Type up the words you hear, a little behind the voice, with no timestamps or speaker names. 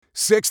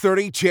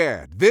6:30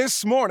 CHED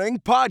This Morning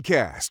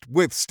podcast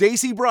with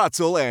Stacey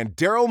Brotzel and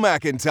Daryl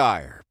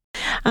McIntyre.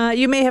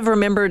 You may have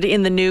remembered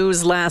in the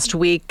news last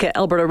week,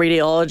 Alberta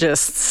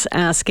radiologists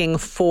asking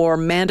for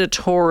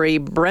mandatory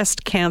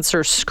breast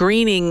cancer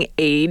screening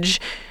age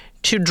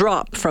to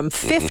drop from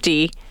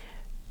 50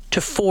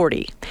 to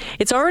 40.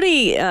 It's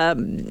already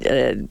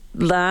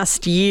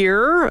last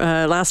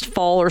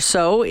fall or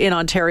so in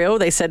Ontario,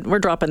 they said we're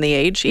dropping the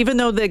age, even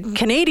though the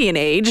Canadian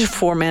age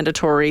for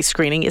mandatory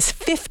screening is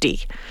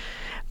 50.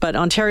 But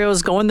Ontario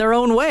is going their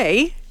own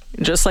way,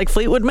 just like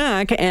Fleetwood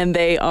Mac, and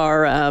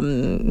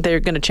they're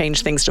going to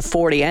change things to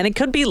 40, and it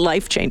could be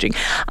life-changing.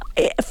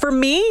 For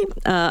me,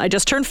 I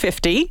just turned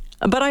 50,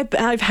 but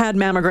I've had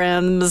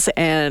mammograms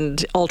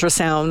and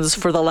ultrasounds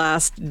for the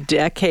last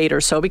decade or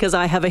so because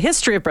I have a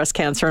history of breast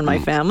cancer in my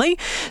family.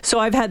 So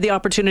I've had the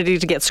opportunity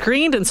to get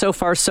screened, and so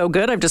far so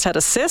good. I've just had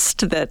a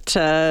cyst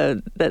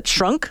that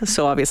shrunk,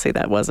 so obviously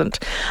that wasn't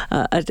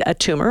a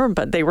tumor,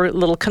 but they were a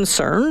little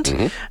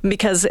concerned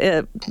because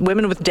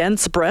women with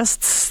dense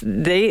breasts,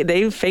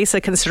 they face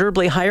a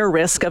considerably higher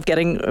risk of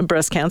getting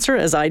breast cancer,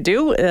 as I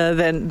do,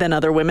 than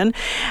other women.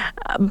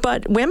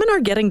 But women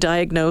are getting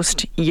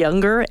diagnosed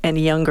younger and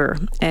younger.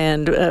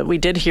 And we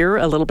did hear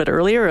a little bit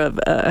earlier of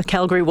a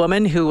Calgary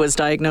woman who was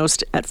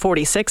diagnosed at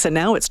 46, and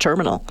now it's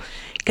terminal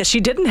because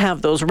she didn't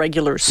have those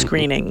regular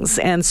screenings.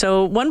 And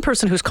so one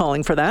person who's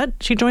calling for that,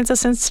 she joins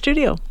us in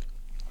studio.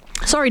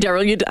 Sorry,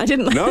 Daryl, I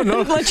didn't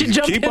let you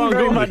jump in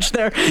very much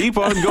there. Keep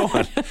on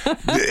going.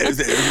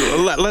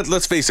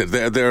 Let's face it.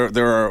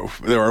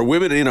 There are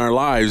women in our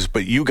lives,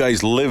 but you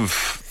guys live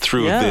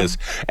through this.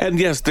 And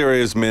yes, there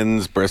is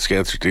men's breast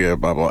cancer,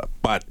 blah, blah,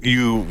 but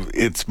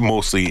it's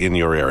mostly in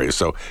your area.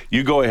 So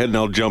you go ahead and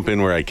I'll jump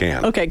in where I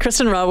can. Okay,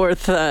 Kristen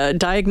Raworth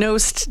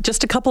diagnosed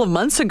just a couple of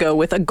months ago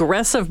with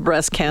aggressive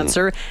breast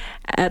cancer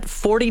at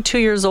 42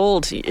 years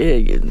old.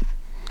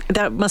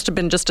 That must have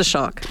been just a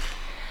shock.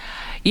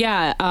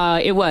 Yeah,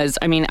 it was.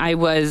 I mean, I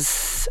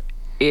was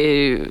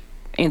in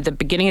the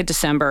beginning of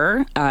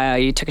December.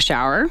 You took a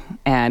shower,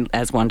 and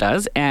as one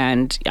does,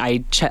 and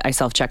I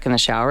self-check in the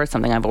shower,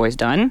 something I've always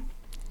done,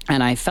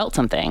 and I felt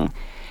something.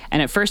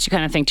 And at first, you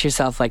kind of think to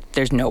yourself, like,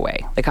 "There's no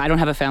way. Like, I don't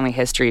have a family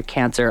history of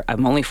cancer.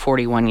 I'm only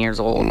 41 years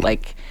old.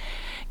 Like,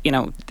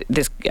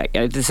 this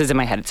is in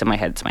my head. It's in my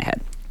head. It's in my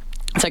head."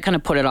 So I kind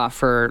of put it off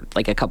for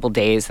like a couple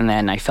days, and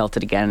then I felt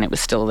it again, and it was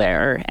still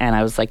there. And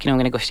I was like, I'm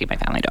going to go see my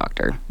family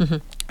doctor.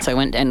 So I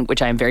went,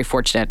 which I am very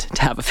fortunate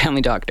to have a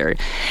family doctor.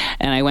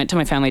 And I went to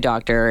my family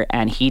doctor,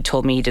 and he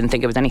told me he didn't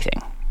think it was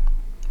anything.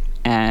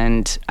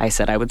 And I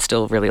said, I would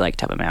still really like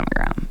to have a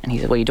mammogram. And he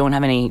said, well, you don't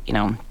have any,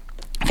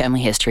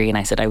 family history. And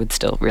I said, I would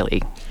still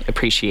really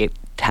appreciate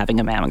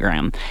having a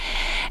mammogram.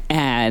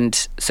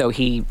 And so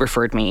he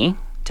referred me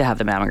to have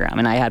the mammogram.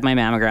 And I had my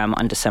mammogram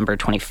on December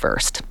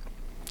 21st.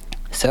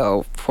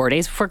 So 4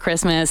 days before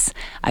Christmas,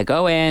 I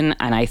go in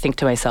and I think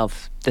to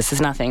myself, this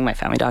is nothing. My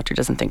family doctor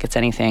doesn't think it's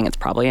anything. It's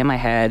probably in my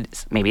head.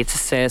 Maybe it's a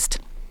cyst.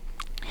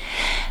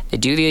 They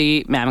do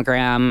the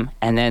mammogram,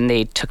 and then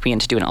they took me in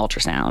to do an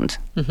ultrasound.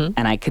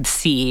 And I could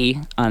see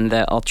on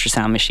the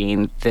ultrasound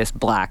machine this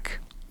black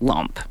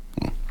lump.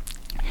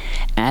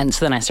 And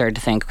so then I started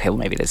to think, okay, well,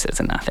 maybe this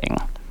isn't nothing.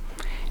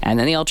 And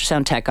then the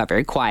ultrasound tech got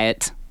very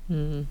quiet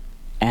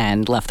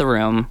and left the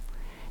room.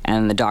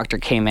 And the doctor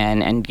came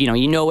in, and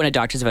you know when a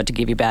doctor's about to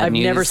give you bad news.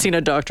 I've never seen a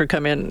doctor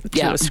come in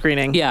to a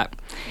screening. Yeah,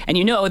 and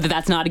you know that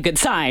that's not a good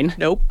sign.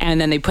 Nope. And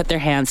then they put their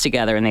hands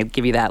together and they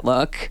give you that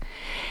look,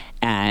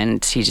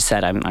 and he just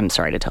said, "I'm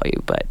sorry to tell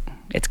you, but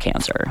it's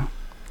cancer."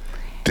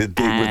 Were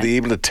they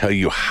able to tell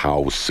you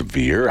how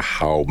severe,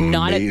 how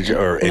major,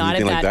 or anything like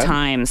that? Not at that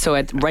time.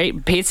 So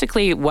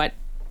basically what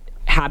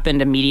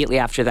happened immediately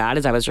after that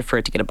is I was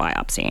referred to get a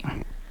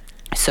biopsy.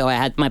 So I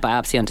had my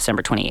biopsy on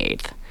December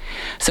 28th.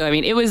 So, I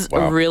mean, it was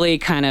really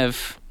kind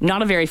of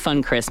not a very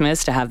fun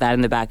Christmas to have that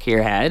in the back of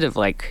your head of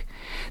like,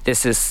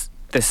 this is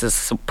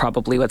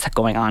probably what's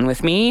going on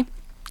with me.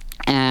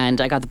 And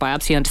I got the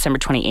biopsy on December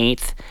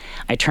 28th.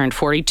 I turned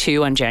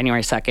 42 on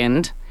January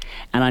 2nd.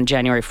 And on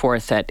January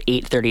 4th at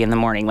 8:30 in the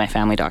morning, my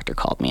family doctor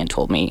called me and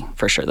told me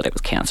for sure that it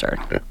was cancer.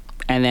 Yeah.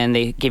 And then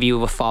they give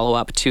you a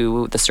follow-up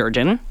to the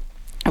surgeon,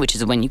 which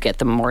is when you get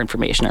the more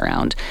information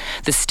around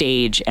the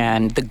stage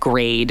and the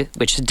grade,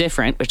 which is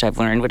different, which I've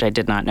learned, which I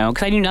did not know,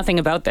 because I knew nothing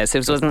about this.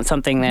 It wasn't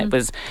something that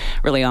was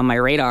really on my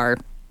radar.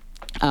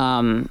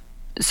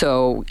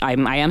 So I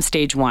am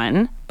stage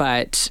 1,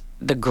 but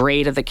the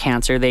grade of the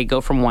cancer, they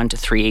go from 1 to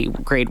 3.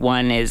 Grade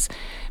 1 is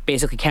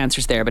basically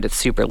cancer's there, but it's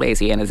super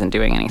lazy and isn't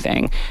doing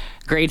anything.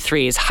 Grade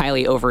 3 is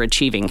highly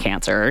overachieving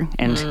cancer.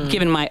 And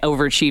given my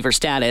overachiever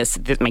status,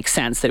 it makes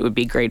sense that it would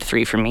be grade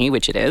 3 for me,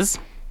 which it is.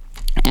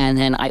 And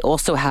then I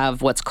also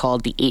have what's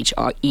called the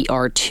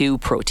HER2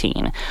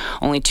 protein.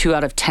 Only 2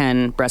 out of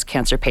 10 breast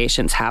cancer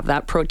patients have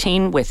that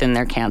protein within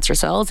their cancer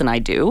cells, and I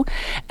do.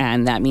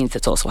 And that means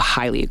it's also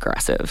highly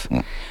aggressive.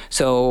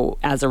 So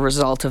as a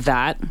result of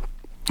that,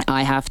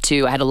 I had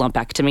a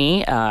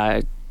lumpectomy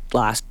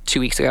last 2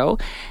 weeks ago,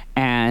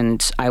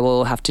 and I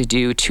will have to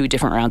do 2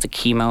 different rounds of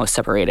chemo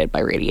separated by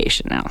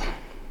radiation now.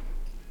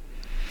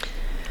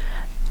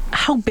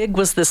 How big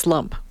was this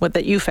lump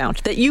that you found?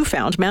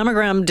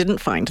 Mammogram didn't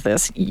find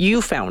this.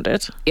 You found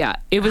it. Yeah.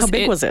 It was. How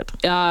big was it?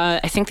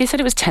 I think they said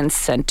it was 10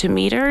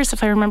 centimeters,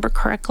 if I remember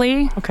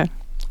correctly. Okay.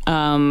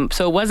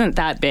 So it wasn't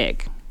that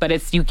big, but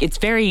it's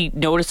very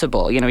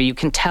noticeable. You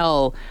can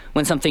tell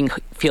when something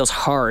feels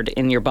hard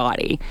in your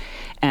body.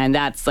 And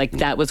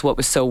that was what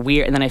was so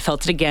weird. And then I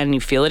felt it again, and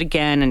you feel it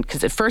again. And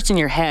because at first in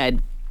your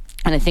head,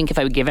 and I think if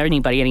I would give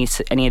anybody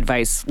any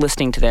advice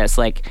listening to this,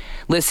 like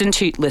listen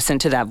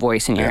to that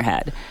voice in your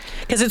head,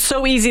 because it's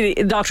so easy.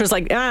 The doctor's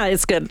like,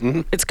 it's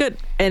good, it's good,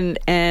 and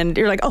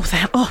you're like,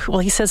 well,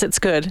 he says it's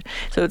good.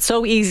 So it's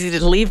so easy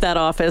to leave that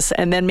office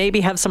and then maybe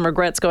have some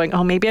regrets, going,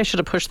 oh, maybe I should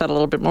have pushed that a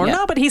little bit more. Yeah.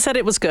 No, but he said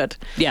it was good.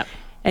 Yeah,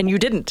 and you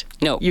didn't.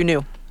 No, you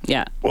knew.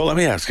 Yeah. Well, let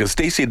me ask, because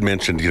Stacey had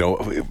mentioned,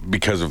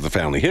 because of the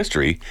family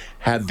history,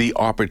 had the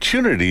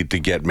opportunity to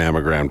get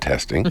mammogram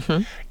testing.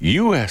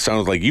 You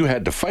sounds like you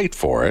had to fight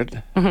for it.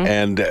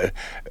 And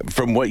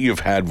from what you've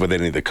had with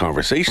any of the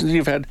conversations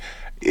you've had,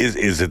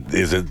 is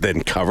it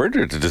then covered,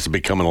 or does it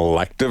become an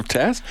elective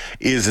test?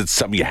 Is it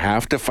something you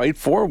have to fight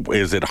for?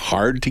 Is it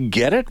hard to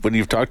get it when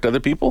you've talked to other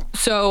people?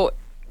 So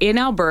in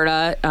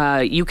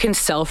Alberta, you can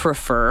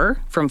self-refer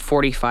from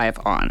 45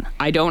 on.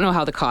 I don't know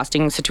how the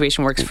costing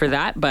situation works for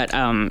that, but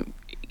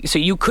so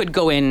you could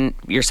go in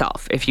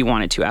yourself if you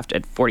wanted to after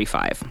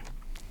 45.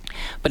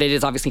 But it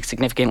is obviously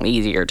significantly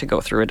easier to go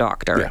through a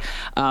doctor.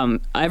 Yeah.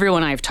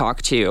 Everyone I've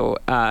talked to,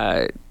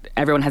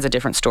 everyone has a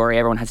different story.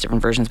 Everyone has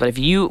different versions. But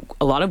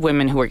a lot of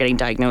women who are getting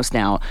diagnosed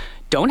now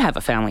don't have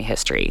a family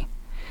history.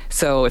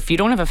 So if you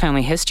don't have a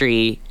family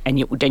history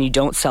and then you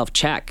don't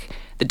self-check,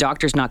 the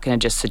doctor's not going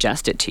to just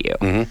suggest it to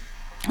you.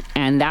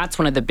 And that's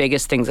one of the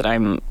biggest things that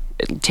I'm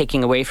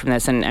taking away from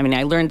this. And I mean,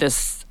 I learned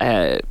this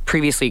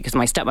previously because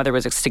my stepmother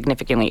was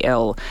significantly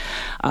ill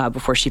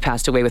before she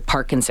passed away with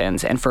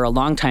Parkinson's. And for a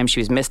long time, she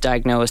was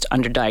misdiagnosed,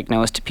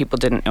 underdiagnosed. People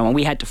didn't know. And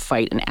we had to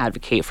fight and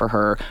advocate for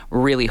her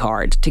really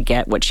hard to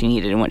get what she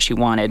needed and what she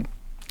wanted.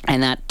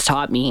 And that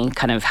taught me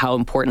kind of how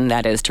important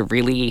that is to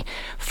really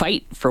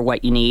fight for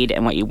what you need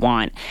and what you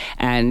want.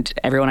 And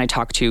everyone I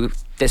talk to,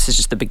 this is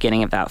just the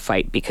beginning of that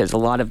fight, because a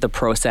lot of the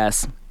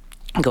process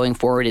going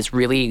forward is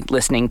really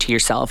listening to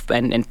yourself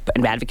and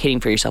advocating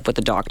for yourself with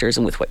the doctors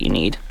and with what you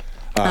need.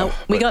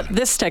 We got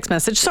this text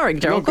message. Sorry,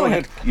 Daryl. No, go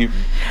ahead.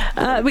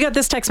 We got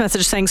this text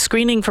message saying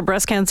screening for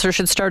breast cancer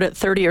should start at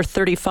 30 or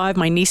 35.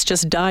 My niece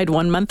just died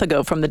 1 month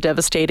ago from the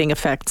devastating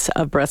effects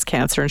of breast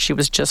cancer, and she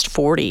was just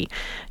 40.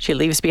 She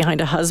leaves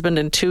behind a husband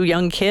and 2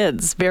 young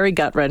kids. Very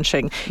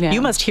gut-wrenching. Yeah.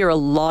 You must hear a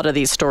lot of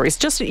these stories.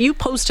 You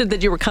posted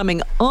that you were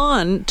coming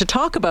on to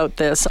talk about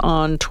this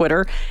on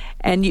Twitter,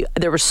 and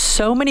there were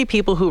so many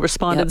people who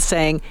responded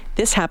saying,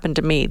 this happened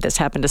to me. This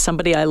happened to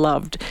somebody I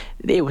loved.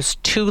 It was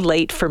too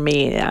late for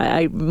me.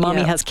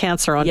 Mommy has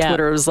cancer on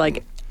Twitter. It was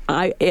like,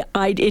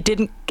 I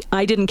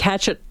didn't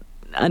catch it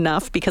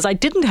enough because I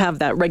didn't have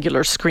that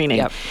regular screening.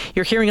 Yep.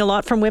 You're hearing a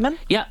lot from women?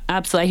 Yeah,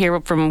 absolutely. I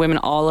hear from women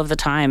all of the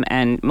time,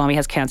 and Mommy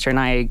has cancer, and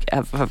I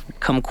have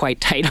come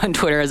quite tight on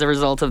Twitter as a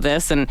result of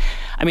this. And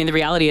I mean, the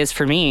reality is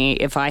for me,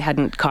 if I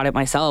hadn't caught it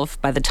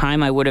myself, by the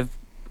time I would have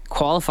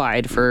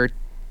qualified for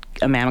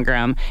a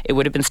mammogram, it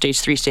would have been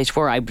stage 3, stage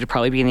 4. I would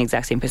probably be in the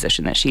exact same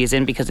position that she is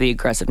in because of the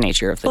aggressive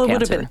nature of the cancer. It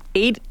would have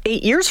been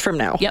 8 years from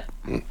now. Yep.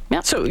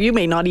 So you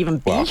may not even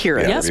be here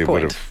at this point. It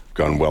would have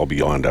gone well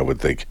beyond, I would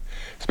think,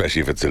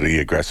 especially if it's the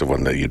aggressive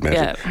one that you'd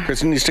mentioned. Yeah.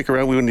 Kristen, you stick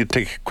around. We need to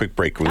take a quick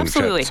break. We're going to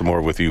chat some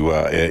more with you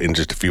in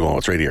just a few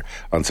moments right here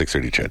on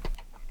 630 CHED.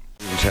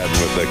 I'm chatting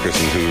with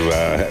Kristen, who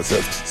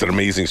has an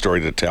amazing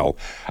story to tell,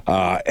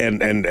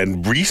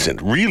 and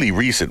really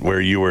recent, where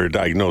you were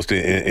diagnosed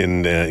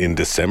in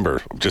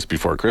December, just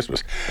before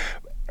Christmas,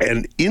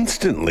 and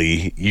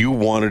instantly you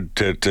wanted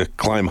to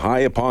climb high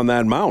upon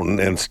that mountain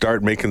and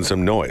start making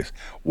some noise.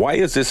 Why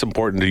is this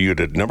important to you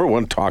to, number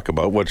one, talk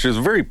about, which is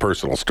a very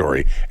personal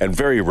story and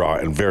very raw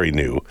and very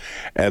new,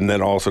 and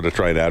then also to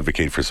try and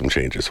advocate for some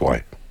changes?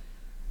 Why?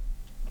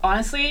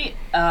 Honestly,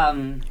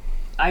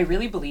 I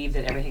really believe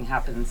that everything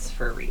happens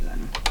for a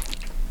reason.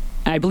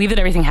 I believe that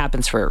everything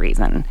happens for a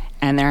reason.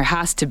 And there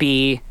has to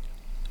be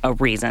a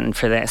reason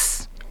for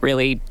this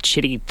really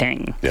shitty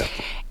thing. Yeah.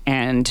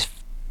 And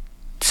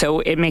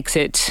so it makes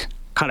it,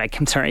 God,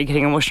 I'm sorry,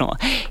 getting emotional.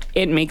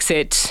 It makes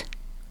it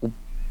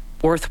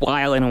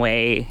worthwhile in a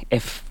way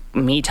if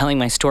me telling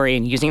my story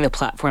and using the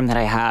platform that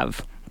I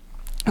have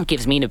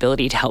gives me an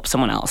ability to help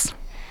someone else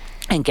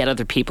and get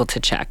other people to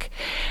check.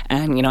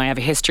 And, I have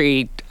a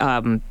history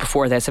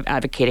before this of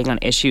advocating on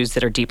issues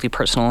that are deeply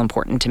personal and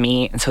important to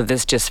me. And so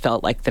this just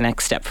felt like the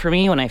next step for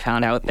me when I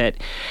found out that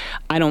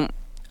I don't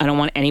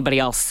want anybody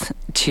else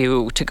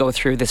to go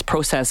through this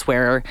process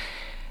where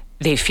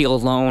they feel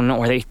alone,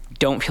 or they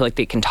don't feel like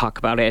they can talk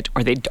about it,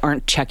 or they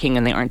aren't checking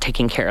and they aren't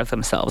taking care of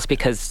themselves,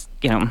 because,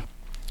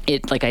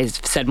 it, like I've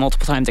said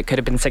multiple times, it could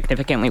have been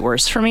significantly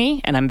worse for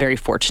me. And I'm very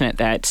fortunate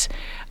that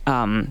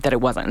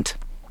it wasn't.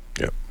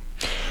 Yep.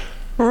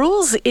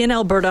 Rules in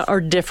Alberta are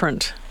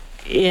different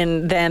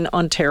in then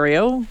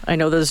Ontario. I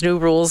know there's new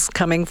rules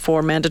coming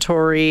for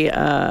mandatory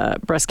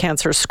breast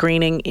cancer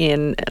screening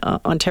in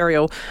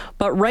Ontario.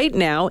 But right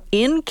now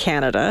in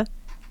Canada,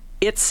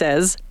 it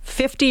says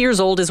 50 years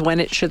old is when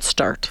it should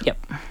start. Yep.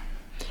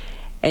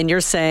 And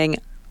you're saying,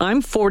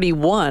 I'm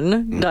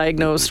 41,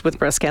 diagnosed with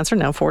breast cancer,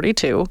 now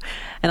 42,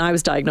 and I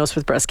was diagnosed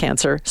with breast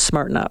cancer,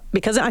 smarten up.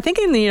 Because I think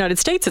in the United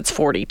States it's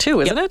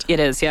 42, isn't it?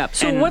 It is, yeah.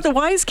 So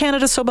why is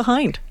Canada so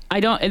behind? The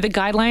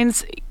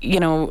guidelines,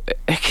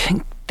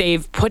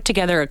 they've put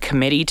together a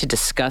committee to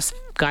discuss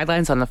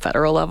guidelines on the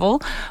federal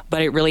level,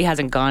 but it really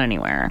hasn't gone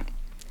anywhere.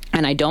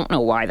 And I don't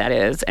know why that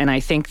is. And I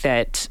think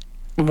that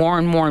more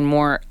and more and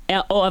more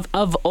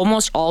of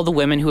almost all the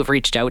women who have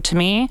reached out to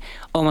me,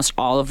 almost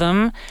all of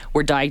them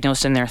were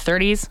diagnosed in their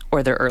 30s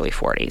or their early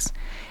 40s.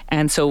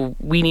 And so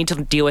we need to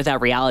deal with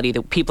that reality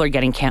that people are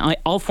getting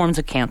all forms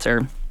of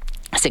cancer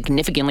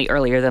significantly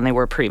earlier than they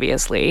were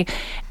previously,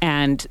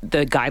 and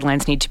the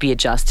guidelines need to be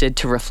adjusted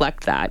to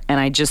reflect that. And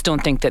I just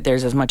don't think that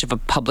there's as much of a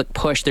public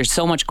push. There's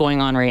so much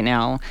going on right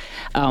now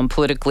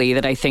politically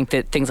that I think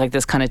that things like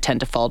this kind of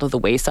tend to fall to the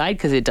wayside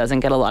because it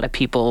doesn't get a lot of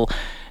people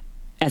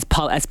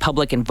as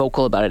public and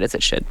vocal about it as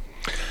it should.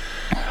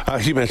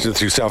 You mentioned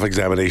through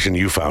self-examination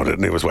you found it,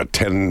 and it was,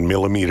 10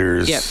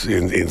 millimeters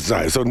in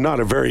size. So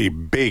not a very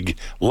big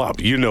lump.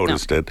 You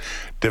noticed it.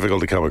 Difficult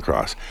to come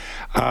across.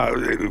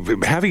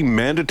 Having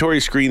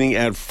mandatory screening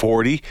at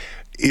 40,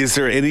 is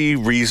there any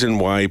reason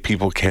why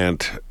people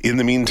can't, in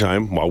the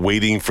meantime, while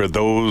waiting for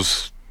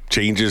those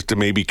changes to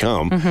maybe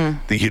come,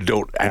 that you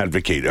don't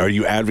advocate? Are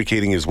you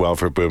advocating as well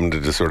for women to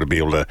just sort of be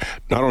able to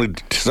not only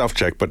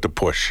self-check, but to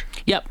push?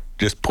 Yep.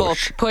 Just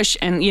push. Both push.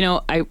 And,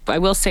 I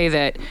will say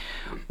that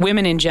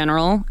women in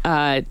general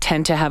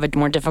tend to have a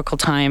more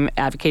difficult time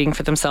advocating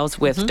for themselves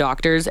with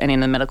doctors and in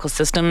the medical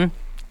system,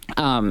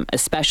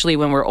 especially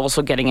when we're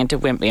also getting into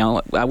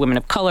women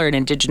of color and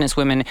Indigenous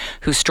women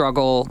who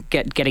struggle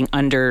getting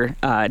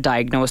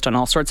diagnosed on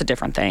all sorts of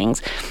different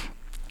things.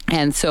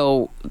 And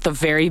so the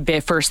very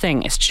first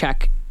thing is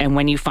check. And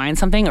when you find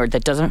something or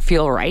that doesn't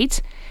feel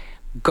right,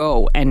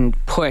 go and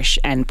push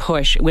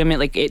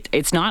women.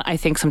 It's not, I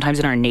think, sometimes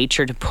in our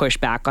nature to push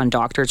back on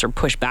doctors or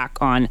push back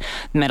on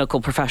medical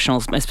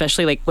professionals,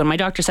 especially when my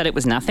doctor said it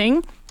was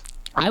nothing.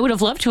 I would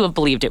have loved to have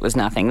believed it was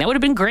nothing. That would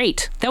have been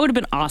great. That would have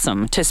been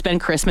awesome to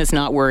spend Christmas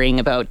not worrying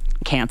about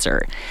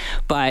cancer.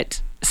 But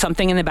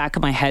something in the back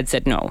of my head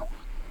said no.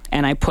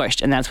 And I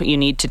pushed, and that's what you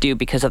need to do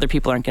because other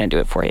people aren't going to do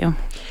it for you.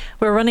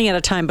 We're running out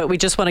of time, but we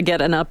just want to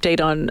get an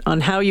update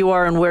on how you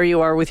are and where you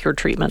are with your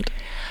treatment.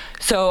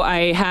 So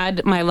I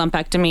had my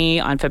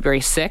lumpectomy on February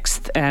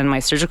 6th, and my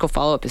surgical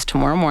follow-up is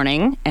tomorrow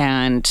morning.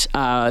 And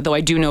though I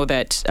do know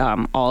that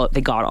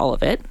they got all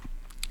of it,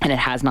 and it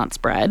has not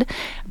spread.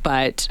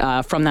 But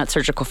from that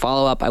surgical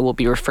follow-up, I will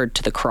be referred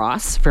to the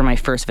Cross for my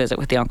first visit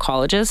with the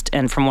oncologist.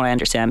 And from what I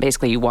understand,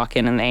 basically you walk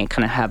in and they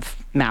kind of have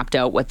mapped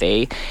out what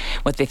they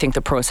think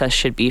the process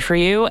should be for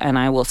you. And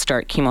I will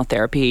start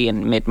chemotherapy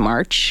in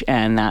mid-March,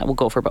 and that will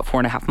go for about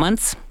 4.5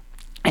 months.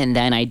 And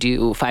then I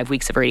do 5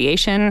 weeks of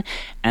radiation, and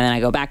then I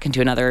go back into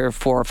another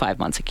 4 or 5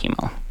 months of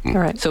chemo. All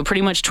right. So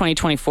pretty much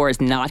 2024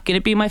 is not going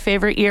to be my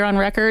favorite year on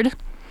record.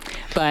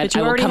 But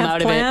you I will already come have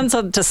out plans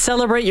of it. to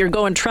celebrate. You're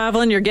going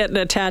traveling. You're getting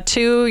a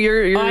tattoo.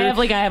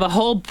 I have a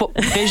whole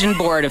vision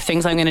board of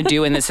things I'm going to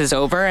do when this is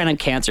over, and I'm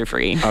cancer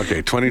free.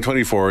 Okay,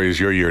 2024 is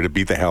your year to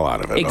beat the hell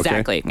out of it.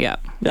 Exactly. Okay? Yeah.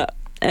 Yeah.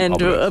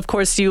 And of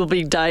course, you'll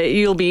be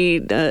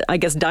I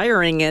guess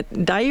diarying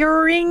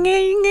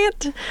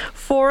it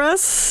for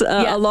us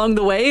along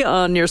the way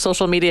on your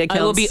social media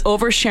accounts. I will be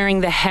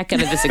oversharing the heck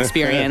out of this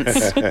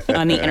experience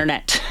on the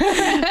internet.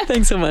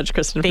 Thanks so much,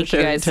 Kristen, Thank for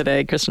you sharing guys.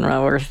 today. Kristen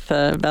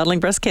Raworth,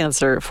 battling breast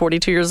cancer,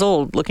 42 years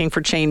old, looking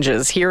for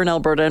changes here in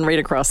Alberta and right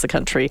across the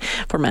country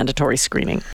for mandatory screening.